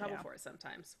then get in trouble for it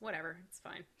sometimes. Whatever, it's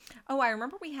fine. Oh, I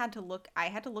remember I had to look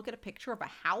at a picture of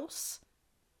a house,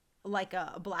 like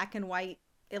a black and white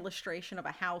illustration of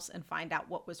a house, and find out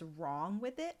what was wrong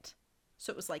with it.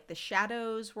 So it was like the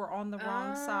shadows were on the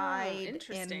wrong side.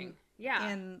 Interesting.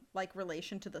 In like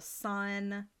relation to the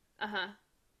sun. Uh-huh.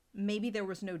 Maybe there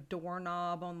was no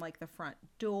doorknob on like the front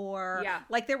door. Yeah.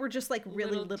 Like there were just like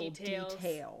really little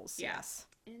details. Yeah. Yes.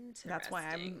 Interesting. That's why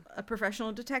I'm a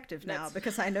professional detective now,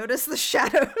 because I noticed the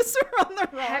shadows are on the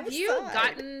wrong side. Have you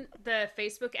gotten the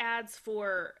Facebook ads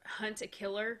for Hunt a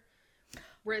Killer?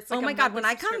 Where it's like, oh my God, when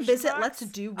I come visit, let's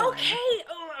do one. Okay.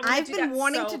 Oh, I've been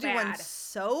wanting to do one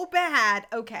so bad.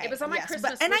 Okay. It was on my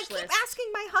Christmas and I wish keep list. asking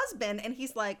my husband, and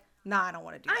he's like, nah, I don't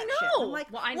want to do that shit. I know. I'm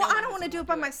like, well, I don't want to do it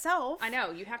by myself. I know.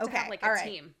 You have to have like a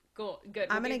team. Cool. Good.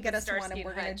 I'm going to get us one, and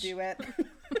we're going to do it.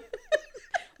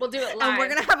 We'll do it live. And we're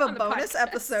going to have a bonus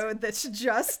episode that's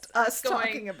just us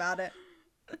talking about it.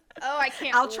 Oh, I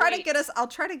can't I'll try to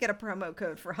get a promo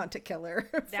code for Hunt a Killer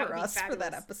for us for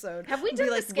that episode. Have we done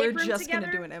the escape room we're just together?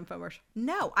 Gonna do an infomercial.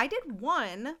 No, I did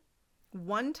one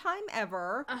time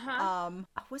ever.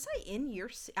 Was I in your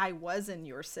I was in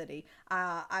your city.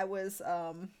 I was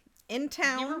in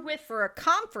town for a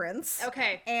conference.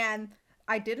 Okay. And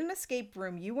I did an escape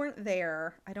room. You weren't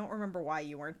there. I don't remember why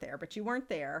you weren't there, but you weren't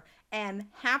there. And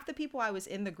half the people I was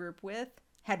in the group with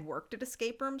had worked at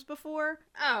escape rooms before.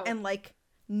 Oh. And like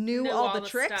knew all the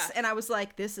tricks. Stuff. And I was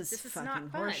like, this is fucking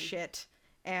horse shit.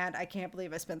 And I can't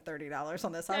believe I spent $30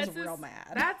 on this. I was real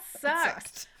mad. That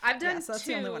sucked. I've done so that's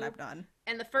the only one I've done.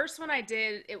 And the first one I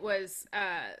did, it was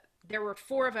there were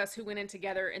 4 of us who went in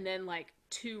together, and then like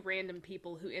 2 random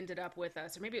people who ended up with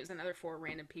us, or maybe it was another 4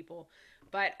 random people.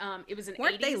 But it was an 80s.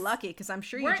 Weren't they lucky? Because I'm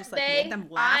sure you just like made them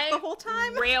laugh the whole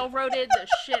time. Railroaded the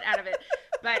shit out of it.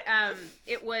 But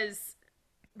it was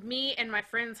me and my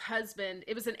friend's husband.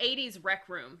 It was an 80s rec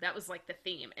room. That was like the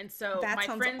theme. And so my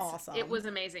friend's, awesome. It was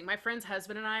amazing. My friend's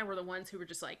husband and I were the ones who were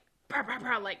just like, bah, bah,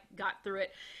 bah, like got through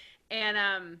it.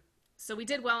 And so we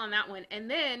did well on that one. And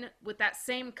then with that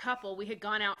same couple, we had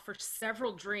gone out for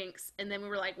several drinks. And then we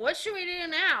were like, what should we do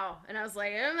now? And I was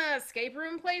like, I don't know, escape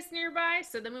room place nearby.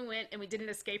 So then we went and we did an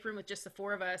escape room with just the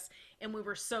 4 of us. And we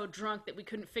were so drunk that we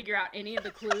couldn't figure out any of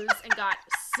the clues and got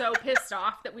so pissed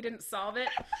off that we didn't solve it.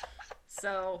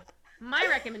 So my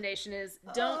recommendation is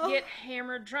don't get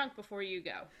hammered drunk before you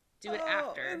go. Do it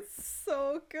after. It's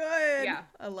so good. Yeah.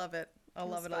 I love it. I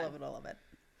love it.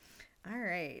 All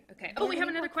right. Okay. Oh, we have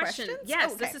another question.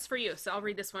 Yes, this is for you. So I'll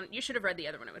read this one. You should have read the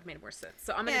other one. It would have made more sense.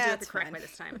 So I'm going to do it the correct way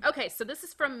this time. Okay. So this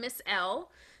is from Miss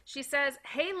L. She says,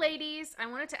 hey, ladies, I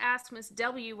wanted to ask Miss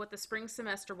W what the spring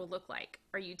semester will look like.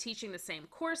 Are you teaching the same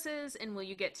courses, and will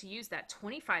you get to use that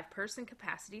 25-person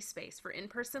capacity space for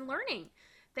in-person learning?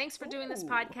 Thanks for doing this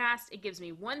podcast. It gives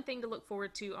me one thing to look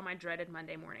forward to on my dreaded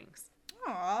Monday mornings.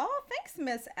 Aw, thanks,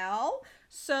 Miss L.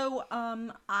 So,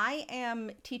 I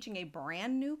am teaching a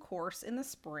brand new course in the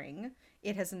spring.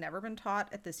 It has never been taught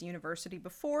at this university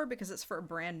before because it's for a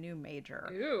brand new major.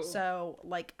 Ooh. So,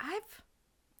 like,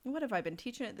 what have I been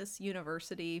teaching at this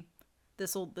university?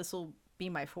 This'll be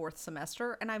my 4th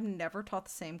semester, and I've never taught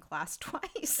the same class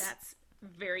twice. That's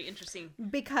very interesting.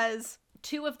 Because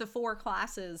 2 of the 4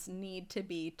 classes need to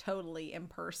be totally in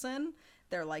person.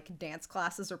 They're like dance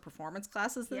classes or performance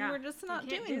classes, and we're just not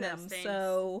doing them.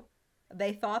 So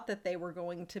They thought that they were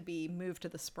going to be moved to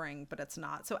the spring, but it's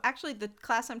not. So actually the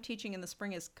class I'm teaching in the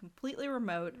spring is completely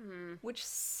remote, which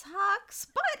sucks,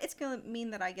 but it's going to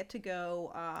mean that I get to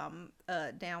go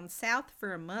down south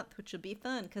for a month, which will be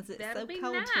fun because it's That'll so be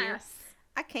cold nice. here.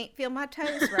 I can't feel my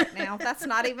toes right now. That's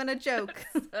not even a joke.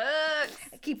 I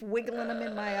keep wiggling them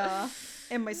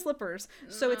in my slippers.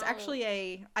 So it's actually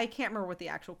I can't remember what the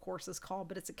actual course is called,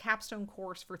 but it's a capstone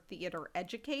course for theater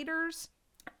educators.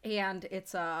 And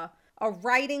it's a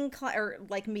writing or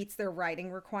like meets their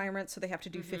writing requirements. So they have to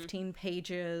do 15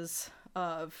 pages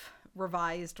of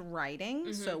revised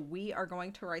writing. So we are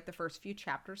going to write the first few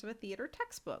chapters of a theater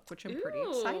textbook, which I'm pretty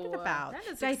excited about. That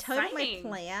is Did I tell you my exciting.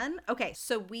 plan? Okay,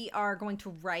 so we are going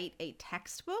to write a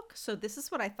textbook. So this is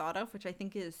what I thought of, which I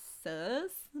think is so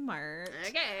smart.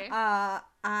 Okay.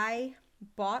 I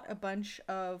bought a bunch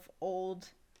of old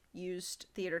used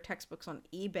theater textbooks on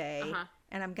eBay,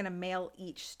 and I'm going to mail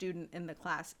each student in the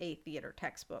class a theater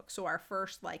textbook. So our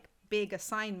first like big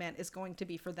assignment is going to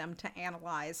be for them to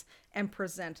analyze and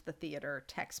present the theater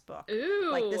textbook. Ooh.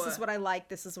 Like, this is what I like,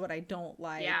 this is what I don't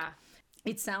like. Yeah.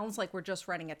 It sounds like we're just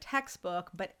writing a textbook,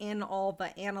 but in all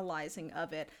the analyzing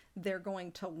of it, they're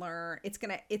going to learn, it's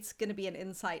gonna be an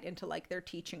insight into like their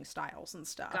teaching styles and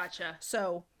stuff. Gotcha.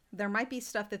 So there might be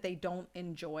stuff that they don't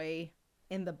enjoy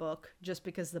in the book just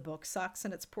because the book sucks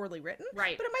and it's poorly written.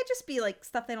 Right. But it might just be like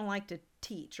stuff they don't like to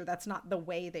teach, or that's not the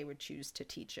way they would choose to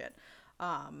teach it.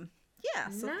 Yeah,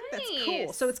 so I think that's cool.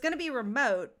 Nice. So it's going to be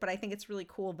remote, but I think it's really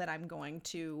cool that I'm going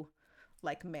to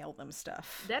like mail them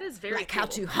stuff. That is very like cool. how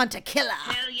to hunt a killer.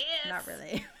 Hell yes. Not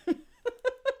really.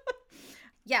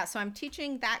 Yeah, so I'm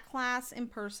teaching that class in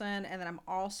person, and then I'm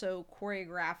also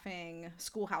choreographing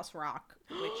Schoolhouse Rock,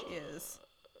 which is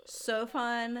so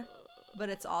fun. But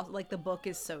it's also like the book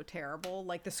is so terrible.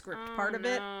 Like the script part of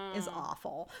it is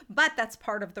awful. But that's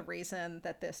part of the reason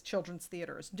that this children's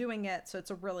theater is doing it. So it's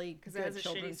a really it good has a shitty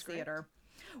children's script? theater.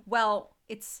 Well,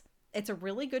 it's a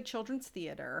really good children's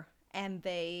theater, and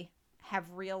they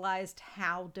have realized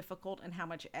how difficult and how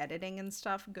much editing and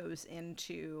stuff goes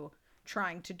into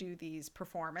trying to do these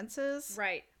performances.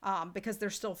 Right. Because they're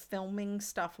still filming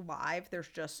stuff live. There's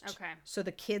just Okay. so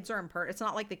the kids are it's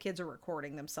not like the kids are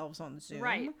recording themselves on Zoom.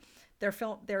 Right.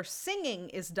 Their singing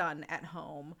is done at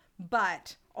home,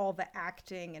 but all the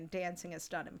acting and dancing is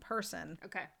done in person.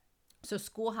 Okay. So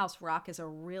Schoolhouse Rock is a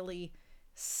really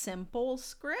simple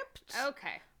script.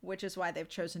 Okay. Which is why they've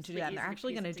chosen to do the that. And they're easy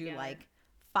actually piece going to do together. like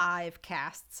 5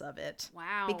 casts of it.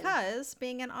 Wow. Because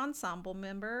being an ensemble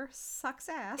member sucks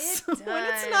ass It when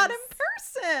it's not in does.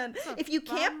 person. If you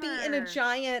can't be in a bummer.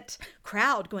 giant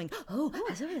crowd going,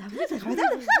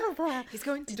 He's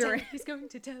going to During- tell. He's going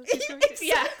to tell. He's going to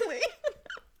Yeah. Exactly.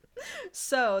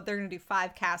 So they're going to do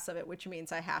 5 casts of it, which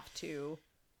means I have to.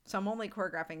 So I'm only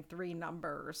choreographing 3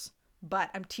 numbers, but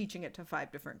I'm teaching it to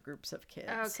 5 different groups of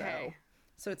kids. Okay.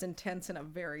 So it's intense in a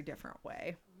very different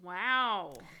way.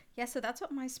 Wow. Yeah, so that's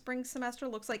what my spring semester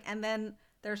looks like. And then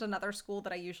there's another school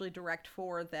that I usually direct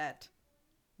for that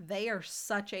they are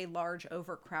such a large,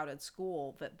 overcrowded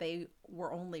school that they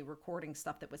were only recording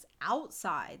stuff that was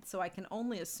outside. So I can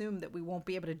only assume that we won't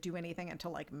be able to do anything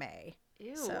until like May.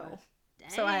 Ew.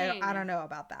 So I don't know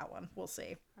about that one. We'll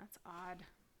see. That's odd.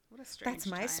 What a strange That's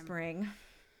my time. spring.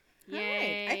 Yay.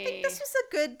 All right. I think this was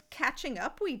a good catching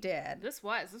up we did. This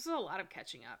was a lot of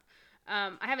catching up.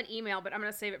 I have an email, but I'm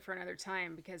going to save it for another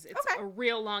time because it's Okay. a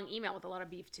real long email with a lot of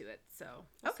beef to it. So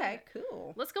we'll save Okay, it.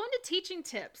 cool. Let's go into teaching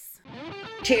tips.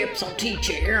 Tips on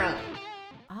teaching.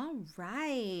 All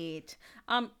right.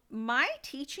 My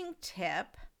teaching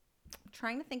tip, I'm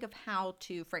trying to think of how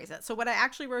to phrase it. So what I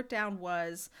actually wrote down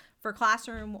was for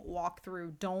classroom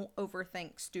walkthrough, don't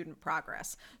overthink student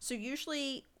progress. So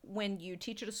usually when you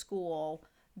teach at a school,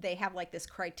 they have like this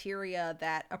criteria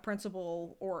that a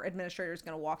principal or administrator is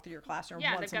going to walk through your classroom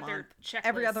Yeah, once they've a got their month, checklist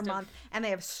every other of- month, and they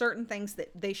have certain things that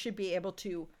they should be able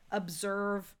to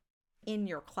observe in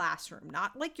your classroom,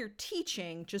 not like you're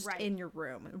teaching, just Right. in your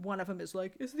room. And one of them is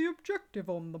like, is the objective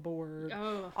on the board?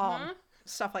 Oh,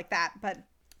 Stuff like that. But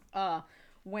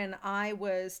when I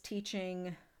was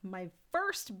teaching my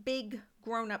first big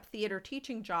grown-up theater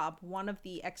teaching job, one of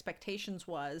the expectations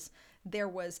was there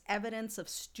was evidence of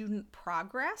student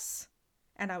progress,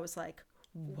 and I was like,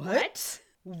 what?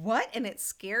 And it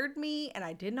scared me, and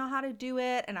I didn't know how to do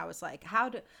it, and I was like, how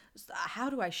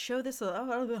do I show this?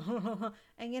 And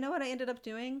you know what I ended up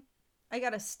doing? I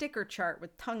got a sticker chart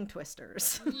with tongue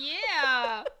twisters.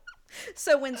 yeah.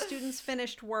 So when students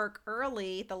finished work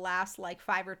early, the last like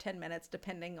 5 or 10 minutes,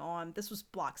 depending on, this was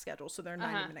block schedule, so they're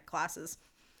 90-minute classes.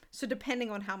 So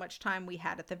depending on how much time we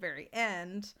had at the very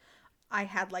end, I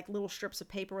had like little strips of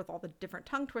paper with all the different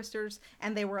tongue twisters,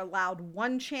 and they were allowed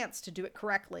one chance to do it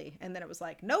correctly. And then it was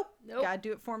like, nope. Gotta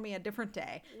do it for me a different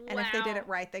day. And if they did it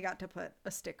right, they got to put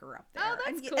a sticker up there. Oh,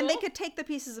 that's and, cool. And they could take the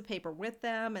pieces of paper with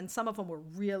them, and some of them were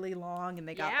really long, and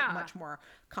they got like, much more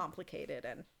complicated.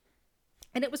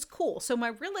 And it was cool. So my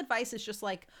real advice is just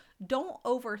like, don't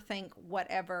overthink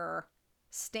whatever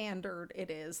standard it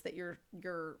is that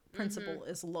your principal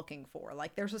is looking for.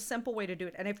 Like, there's a simple way to do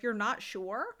it. And if you're not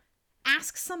sure,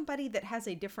 ask somebody that has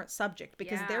a different subject,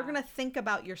 because they're going to think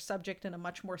about your subject in a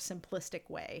much more simplistic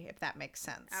way, if that makes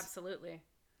sense. Absolutely.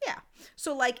 Yeah.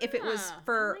 So like if it was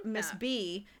for Miss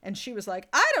B and she was like,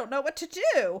 I don't know what to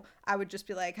do, I would just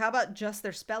be like, how about just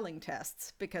their spelling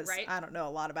tests? Because I don't know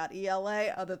a lot about ELA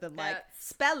other than like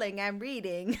spelling and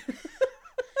reading.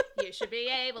 You should be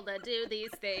able to do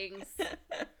these things.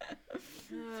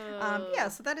 Yeah,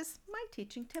 so that is my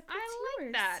teaching tip. What's I like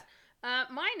yours?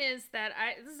 that. Mine is that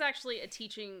this is actually a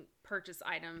teaching purchase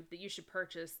item that you should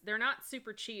purchase. They're not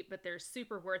super cheap, but they're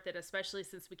super worth it, especially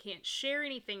since we can't share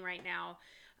anything right now.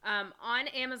 On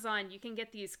Amazon, you can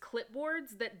get these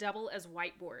clipboards that double as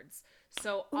whiteboards.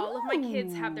 So all of my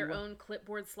kids have their own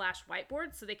clipboard /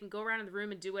 whiteboard, so they can go around in the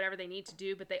room and do whatever they need to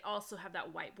do, but they also have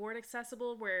that whiteboard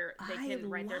accessible where they can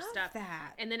write their stuff.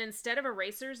 That. And then instead of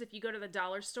erasers, if you go to the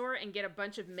dollar store and get a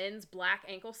bunch of men's black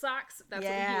ankle socks, that's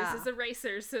what we use as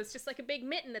erasers. So it's just like a big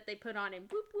mitten that they put on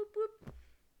and whoop, whoop, whoop.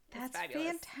 That's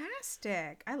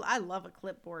fantastic. I love a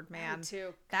clipboard, man. Me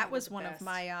too. That was one of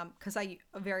my because I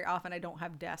very often I don't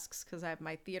have desks because I have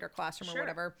my theater classroom or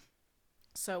whatever.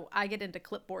 So I get into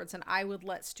clipboards, and I would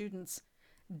let students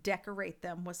decorate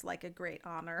them. Was like a great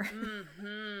honor.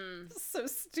 Mm-hmm. So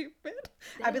stupid.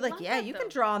 I'd be like, yeah, you can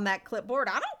draw on that clipboard.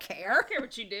 I don't care. I don't care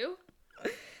what you do.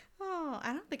 Oh,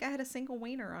 I don't think I had a single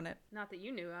wiener on it. Not that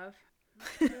you knew of.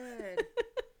 Good.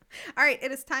 All right,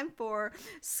 it is time for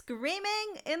Screaming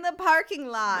in the Parking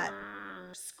Lot.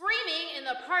 Screaming in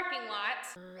the parking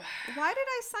lot. Why did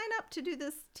I sign up to do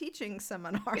this teaching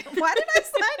seminar? Why did I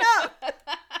sign up?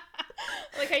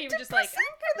 Like how you were just like, for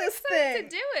this thing to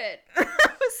do it. I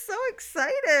was so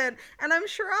excited, and I'm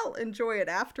sure I'll enjoy it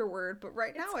afterward. But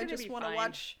right now, I just want to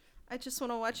watch. I just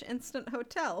want to watch Instant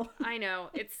Hotel. I know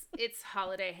it's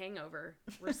Holiday Hangover.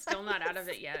 We're still not out of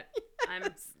it yet. I'm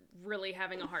really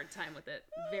having a hard time with it.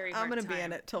 I'm gonna be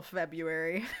in it till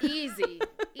February.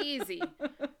 Easy.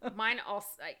 Mine also,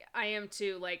 I am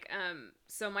too. Like,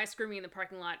 so my screaming in the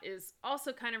parking lot is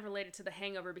also kind of related to the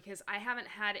hangover because I haven't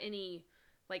had any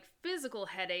like physical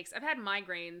headaches. I've had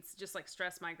migraines, just like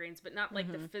stress migraines, but not like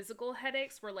the physical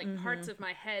headaches where like parts of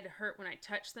my head hurt when I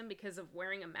touch them because of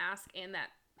wearing a mask and that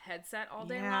headset all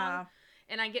day long.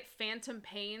 And I get phantom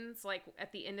pains like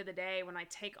at the end of the day when I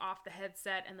take off the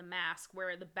headset and the mask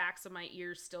where the backs of my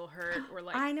ears still hurt, or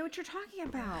like I know what you're talking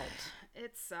about.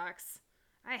 It sucks.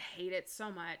 I hate it so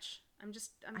much. I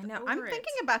know. I'm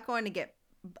thinking about going to get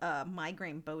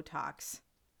migraine Botox.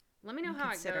 Let me know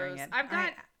how it goes. I've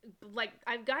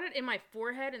got it in my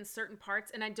forehead in certain parts,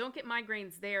 and I don't get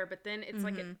migraines there, but then it's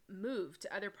like it moved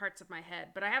to other parts of my head.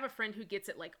 But I have a friend who gets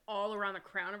it like all around the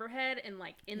crown of her head and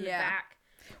like in the back.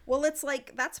 Well, it's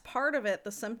like that's part of it.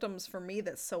 The symptoms for me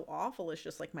that's so awful is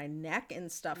just like my neck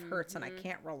and stuff hurts and I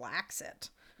can't relax it.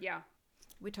 Yeah.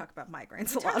 We talk about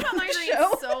migraines a lot. We talk about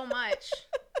migraines so much.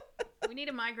 We need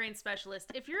a migraine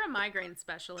specialist. If you're a migraine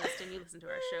specialist and you listen to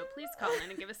our show, please call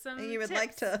in and give us some and you would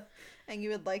tips. you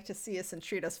would like to see us and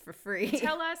treat us for free.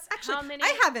 Tell us how many.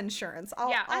 I have insurance.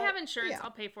 I have insurance.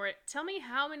 I'll pay for it. Tell me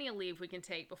how many Aleve we can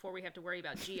take before we have to worry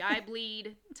about GI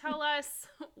bleed. Tell us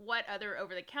what other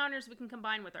over-the-counters we can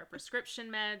combine with our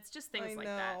prescription meds. Just things like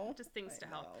that. Just things to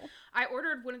help. I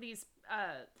ordered one of these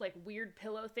like weird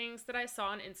pillow things that I saw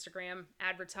on Instagram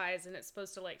advertised, and it's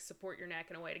supposed to like support your neck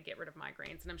in a way to get rid of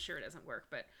migraines, and I'm sure it doesn't work,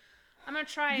 but I'm gonna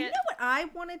try it. You know what I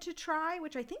wanted to try,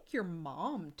 which I think your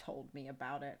mom told me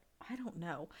about it. I don't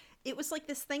know. It was like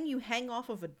this thing you hang off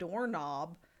of a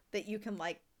doorknob that you can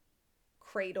like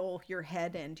cradle your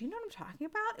head in. Do you know what I'm talking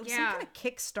about? It was some kind of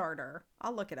Kickstarter.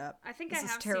 I'll look it up. I think this I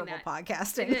have is terrible seen that.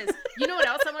 Podcasting. It is. You know what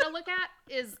else I want to look at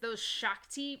is those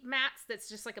Shakti mats. That's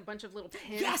just like a bunch of little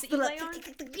pins that you lay on.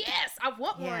 Yes, I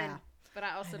want one, but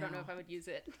I also don't know if I would use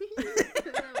it.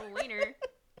 A wiener.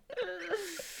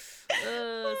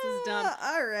 Oh, this is dumb.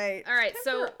 All right.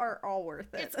 So are all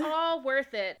worth it. It's all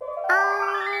worth it. All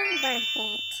worth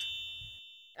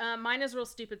it. Mine is real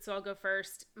stupid, so I'll go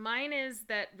first. Mine is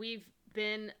that we've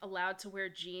been allowed to wear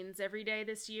jeans every day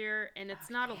this year, and it's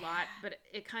not a lot, but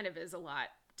it kind of is a lot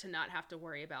to not have to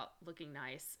worry about looking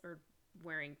nice or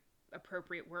wearing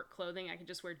appropriate work clothing. I can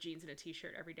just wear jeans and a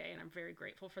t-shirt every day, and I'm very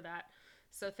grateful for that.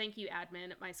 So thank you,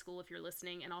 admin at my school, if you're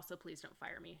listening, and also please don't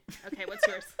fire me. Okay, what's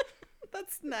yours?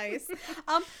 That's nice.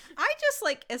 I just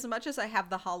like, as much as I have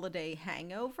the holiday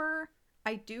hangover,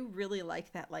 I do really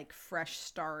like that like fresh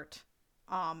start.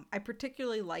 I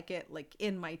particularly like it like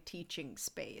in my teaching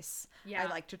space. Yeah. I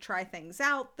like to try things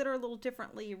out that are a little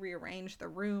differently, rearrange the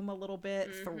room a little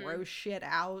bit, throw shit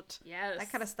out. Yes.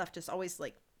 That kind of stuff just always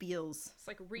like feels It's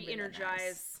like really re-energize.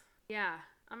 nice. Yeah.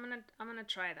 I'm gonna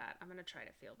try that. I'm gonna try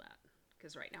to feel that.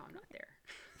 Because right now I'm not there.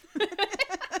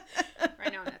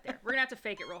 Right now I'm not there. We're gonna have to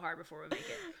fake it real hard before we make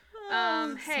it.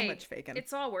 Hey, so much faking.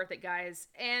 It's all worth it, guys.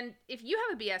 And if you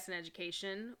have a BS in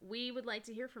education, we would like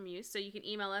to hear from you. So you can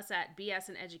email us at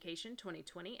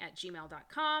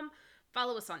bsineducation2020@gmail.com.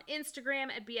 Follow us on Instagram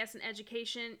at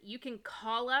bsineducation. You can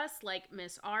call us like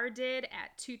Miss R did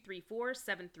at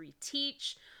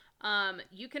 234-73-TEACH.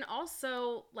 You can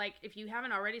also, like, if you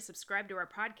haven't already subscribed to our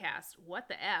podcast, what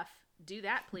the F? Do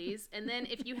that, please. And then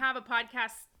if you have a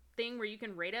podcast thing where you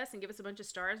can rate us and give us a bunch of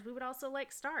stars, we would also like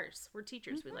stars. We're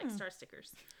teachers. We like star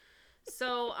stickers.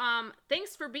 So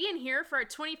thanks for being here for our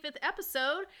 25th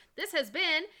episode. This has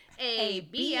been a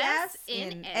BS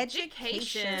in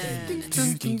Education.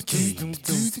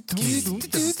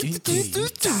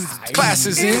 Class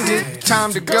is ended,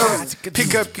 time to go.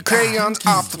 Pick up your crayons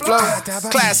off the floor.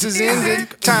 Class is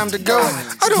ended, time to go.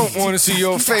 I don't want to see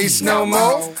your face no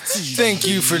more. Thank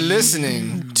you for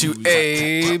listening to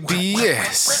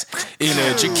ABS in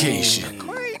Education.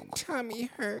 My tummy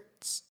hurts.